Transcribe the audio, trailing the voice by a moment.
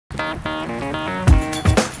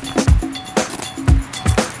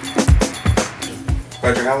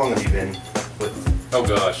Roger, how long have you been with, oh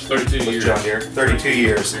gosh, 32 with years. John Deere? 32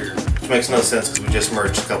 years, which makes no sense because we just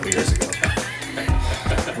merged a couple years ago.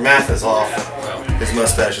 Your math is off. His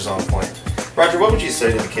mustache is on point. Roger, what would you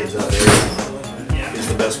say to the kids out there is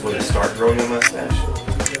the best way to start growing a mustache?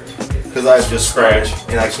 Because I've just started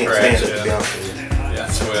and I can't stand it, to be honest with you. Yeah,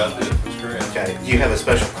 that's the way I did it from scratch. Okay, do you have a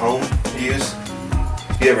special comb you use?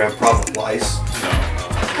 Do you ever have a problem with lice? No.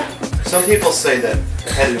 Some people say that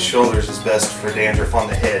Head and Shoulders is best for dandruff on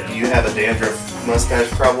the head. Do you have a dandruff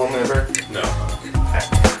mustache problem ever? No. Okay.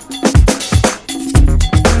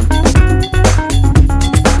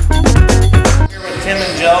 Here with Tim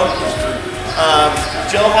and Joe.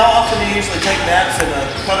 Joe, how often do you usually take naps in a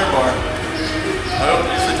cutter bar? I don't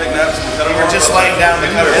usually take naps in the cutter bar. Or just laying down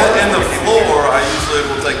in the cutter bar? In the floor, I usually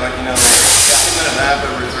will take like, 15-minute nap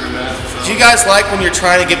every 30 minutes or so. Do you guys like when you're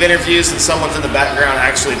trying to give interviews and someone's in the background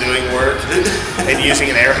actually doing work and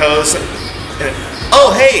using an air hose?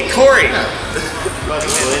 Oh, hey, Corey! Yeah,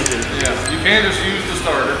 you can't just use the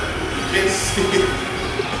starter.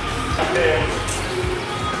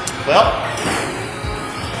 Well,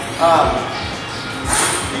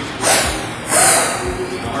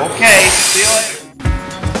 okay, see you later.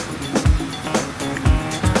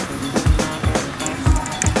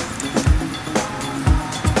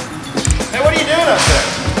 Hey, what are you doing up there?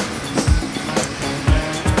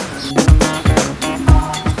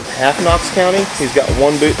 Half Knox County. He's got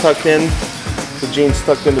one boot tucked in, the jeans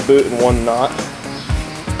tucked in the boot, and one not.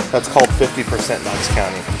 That's called 50% Knox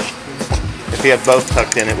County. If he had both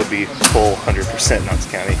tucked in, it would be full 100% Knox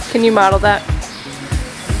County. Can you model that?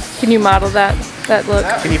 Can you model that look?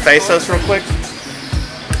 Can you face us real quick?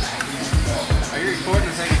 Are you recording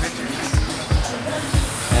or taking pictures?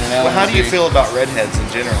 Well, how do you feel about redheads in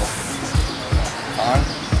general?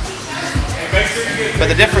 But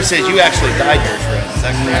the difference is you actually dyed yours red, is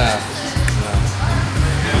that correct?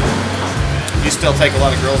 You still take a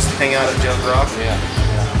lot of girls to hang out at Joe's Rock? Yeah.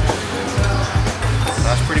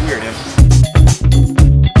 That's pretty weird, yeah.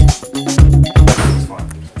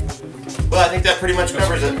 Well, I think that pretty much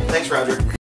covers it. Thanks, Roger.